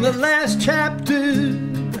in the last chapter.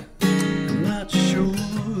 I'm not sure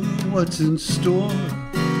what's in store,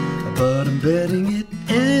 but I'm betting it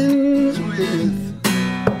ends with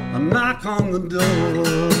a knock on the door.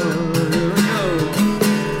 Here we go.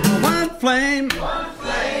 One flame,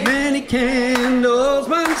 many candles,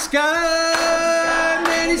 one sky,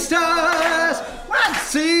 many stars.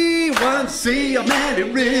 One sea, many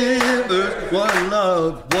rivers. One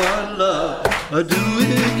love, I do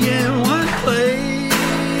it again. One flame,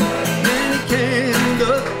 many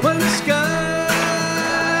candles. One sky,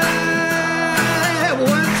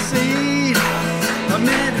 one sea,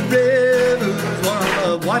 many rivers. One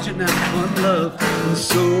love, watch it now. One love, and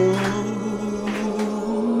so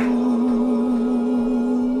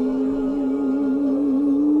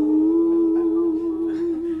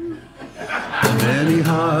many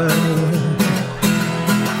hearts.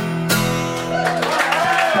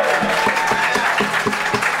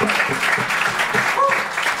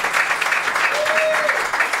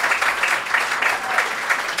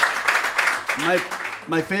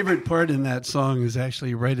 My favorite part in that song is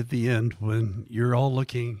actually right at the end when you're all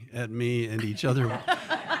looking at me and each other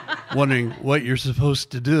wondering what you're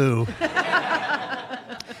supposed to do.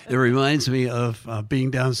 It reminds me of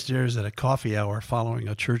being downstairs at a coffee hour following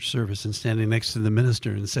a church service and standing next to the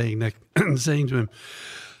minister and saying to him,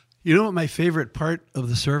 "You know what my favorite part of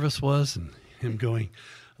the service was?" And him going,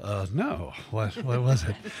 "No, what was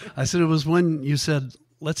it?" I said, "It was when you said,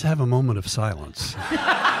 'Let's have a moment of silence.'"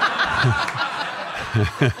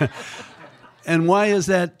 And why is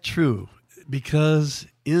that true? Because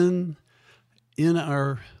in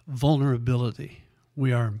our vulnerability,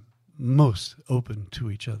 we are most open to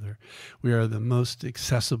each other. We are the most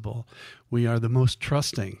accessible. We are the most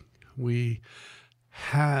trusting. We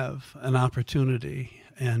have an opportunity.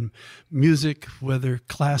 And music, whether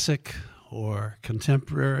classic or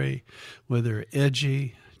contemporary, whether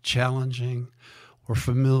edgy, challenging, or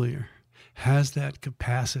familiar, has that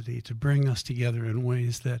capacity to bring us together in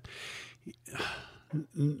ways that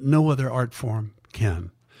no other art form can.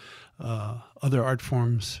 Other art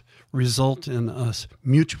forms result in us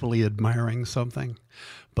mutually admiring something,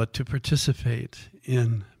 but to participate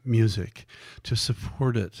in music, to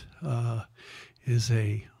support it, is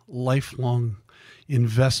a lifelong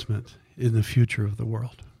investment in the future of the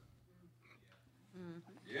world.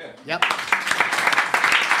 Yeah. Yep.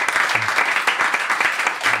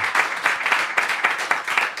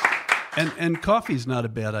 And coffee's not a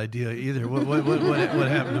bad idea either. What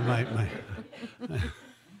happened to my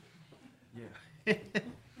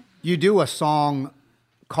You do a song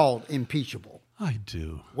called Impeachable. I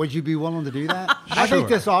do. Would you be willing to do that? I think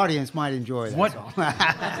this audience might enjoy that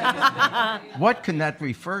song. What can that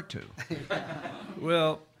refer to?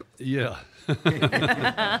 Well, yeah.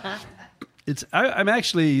 I'm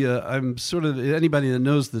actually, I'm sort of, anybody that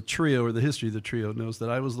knows the trio or the history of the trio knows that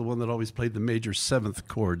I was the one that always played the major seventh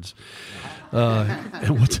chords.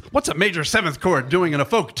 And what's a major seventh chord doing in a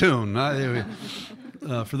folk tune?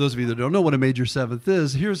 For those of you that don't know what a major seventh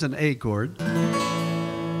is, here's an A chord.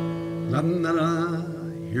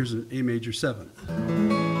 Here's an A major seventh.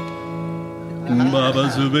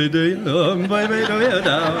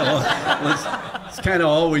 It's kind of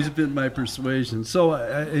always been my persuasion. So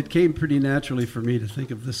it came pretty naturally for me to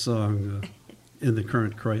think of this song in the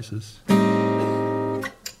current crisis.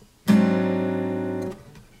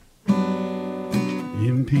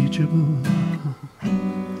 Impeachable,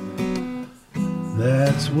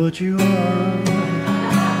 that's what you are.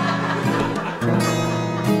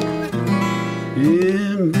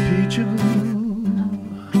 Impeachable,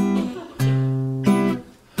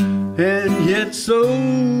 and yet so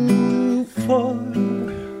far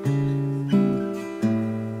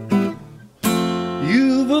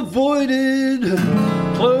you've avoided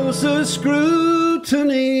closer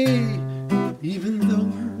scrutiny, even though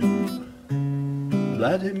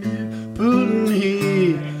Vladimir Putin,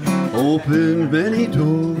 he opened many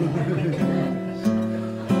doors.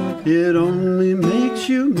 It only makes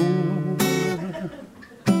you more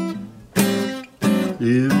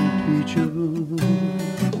impeachable.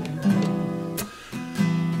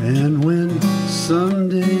 And when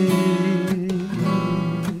someday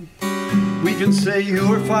we can say you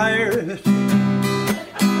were fired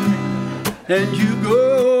and you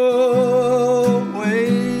go away,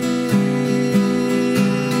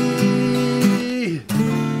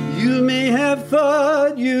 you may have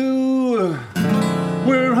thought you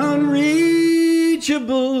were unreachable,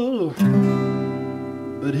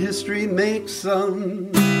 but history makes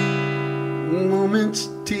some moments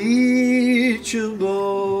teachable.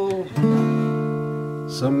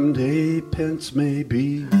 Someday Pence may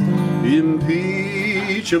be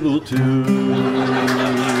impeachable too.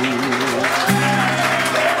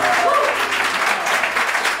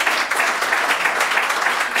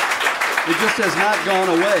 It just has not gone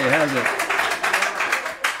away, has it?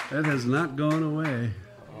 It has not gone away.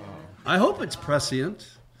 I hope it's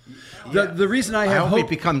prescient. The reason I have hope hope it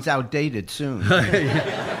becomes outdated soon.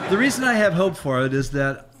 The reason I have hope for it is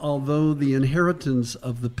that although the inheritance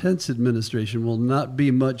of the Pence administration will not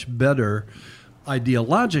be much better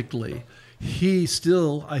ideologically, he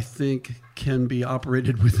still, I think, can be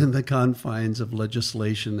operated within the confines of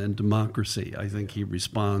legislation and democracy. I think he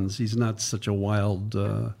responds. He's not such a wild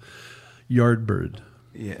yardbird.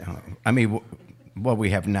 Yeah, I mean, what we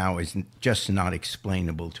have now is just not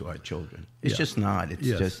explainable to our children. It's just not. It's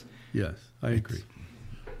just... Yes, I agree.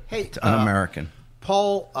 Hey, it's un-American.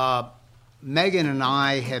 Paul, Megan and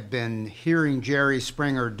I have been hearing Jerry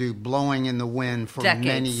Springer do Blowing in the Wind for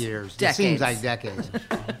many years. Decades. It seems like decades.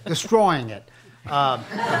 Destroying it.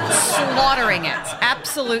 Slaughtering it.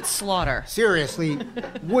 Absolute slaughter. Seriously,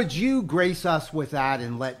 would you grace us with that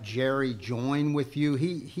and let Jerry join with you?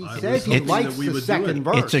 He says he likes the second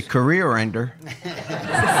verse. It's a career ender.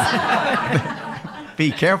 Be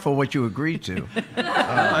careful what you agree to.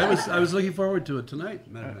 I was looking forward to it tonight.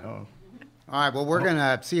 All right, well, we're going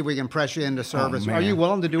to see if we can press you into service. Are you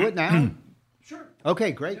willing to do it now? Sure.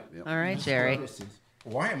 Okay, great. All right, Jerry.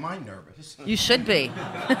 Why am I nervous? You should be.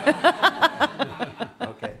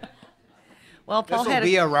 Okay. Well, Paul This'll had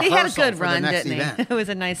be a he had a rehearsal good for the run, next didn't event. he? It was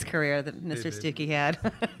a nice career that Mr. Stookey had.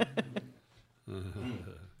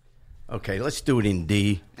 Okay, let's do it in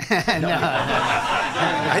D.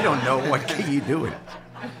 I don't know what key you do it.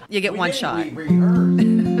 You get one shot.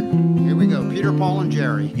 Here we go. Peter, Paul, and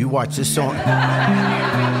Jerry. You watch this song.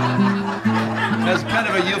 Has kind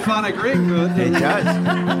of a euphonic ring to it. It does.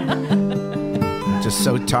 Just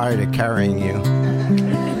so tired of carrying you.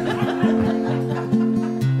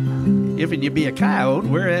 If you be a coyote,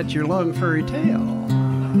 we're at your long furry tail.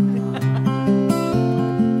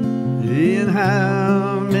 In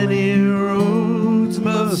how many roads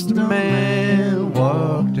must a man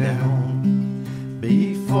walk down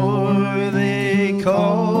before they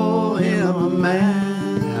call him a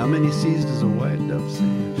man? How many seas does a white dove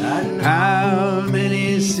sail? How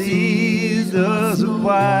many seas does a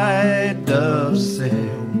white dove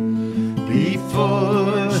sail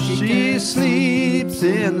before she sleeps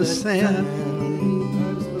in the sand?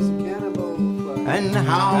 And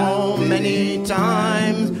how many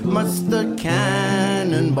times must the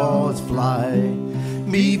cannonballs fly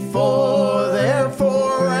before they're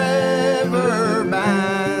forever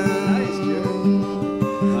banned?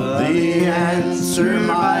 The answer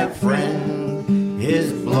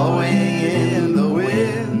blowing in the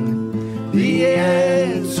wind. The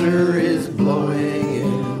answer is blowing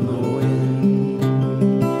in the wind.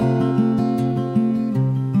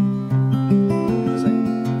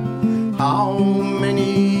 How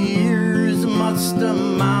many years must a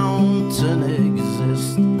mountain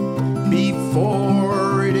exist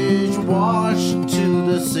before it is washed to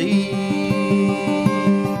the sea?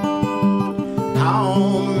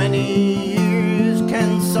 How many years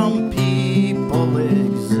can some people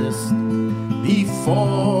exist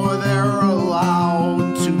before they're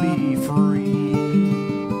allowed to be free?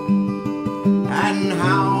 And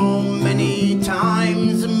how many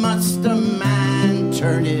times must a man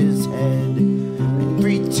turn his head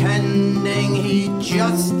pretending he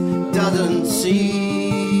just doesn't see?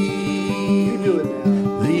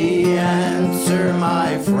 The answer,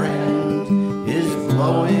 my friend, is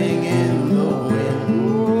blowing in the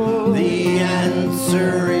wind. The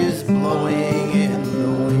answer is blowing in the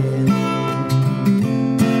wind.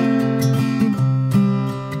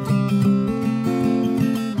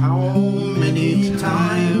 How many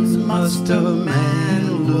times must a man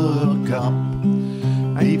look up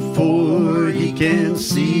before he can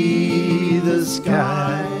see the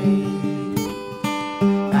sky?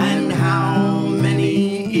 And how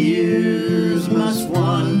many ears must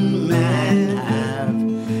one man have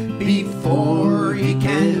before he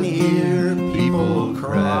can hear people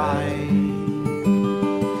cry?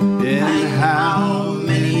 And how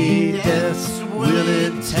many deaths will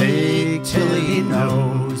it take till he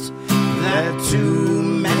knows that too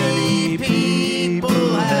many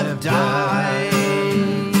people have died?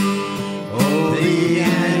 Oh, the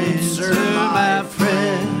answer, my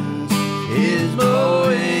friend, is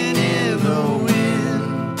blowing in the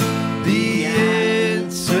wind. The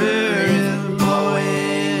answer is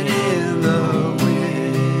blowing in the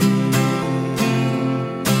wind.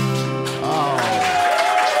 Oh.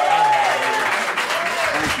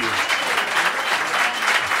 Thank you.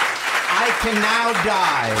 I can now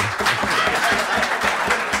die.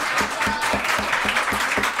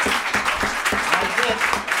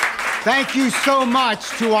 Thank you so much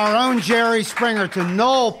to our own Jerry Springer, to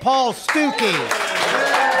Noel Paul Stookey.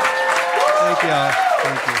 Thank y'all.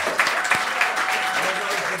 Thank you.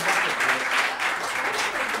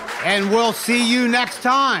 And we'll see you next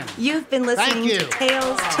time. You've been listening to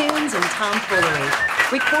Tales, Tunes, and Tomfoolery,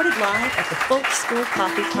 recorded live at the Folk School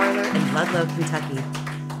Coffee Parlor in Ludlow, Kentucky.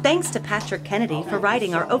 Thanks to Patrick Kennedy for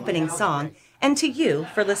writing our opening song, and to you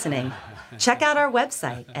for listening. Check out our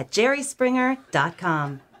website at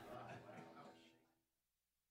jerryspringer.com.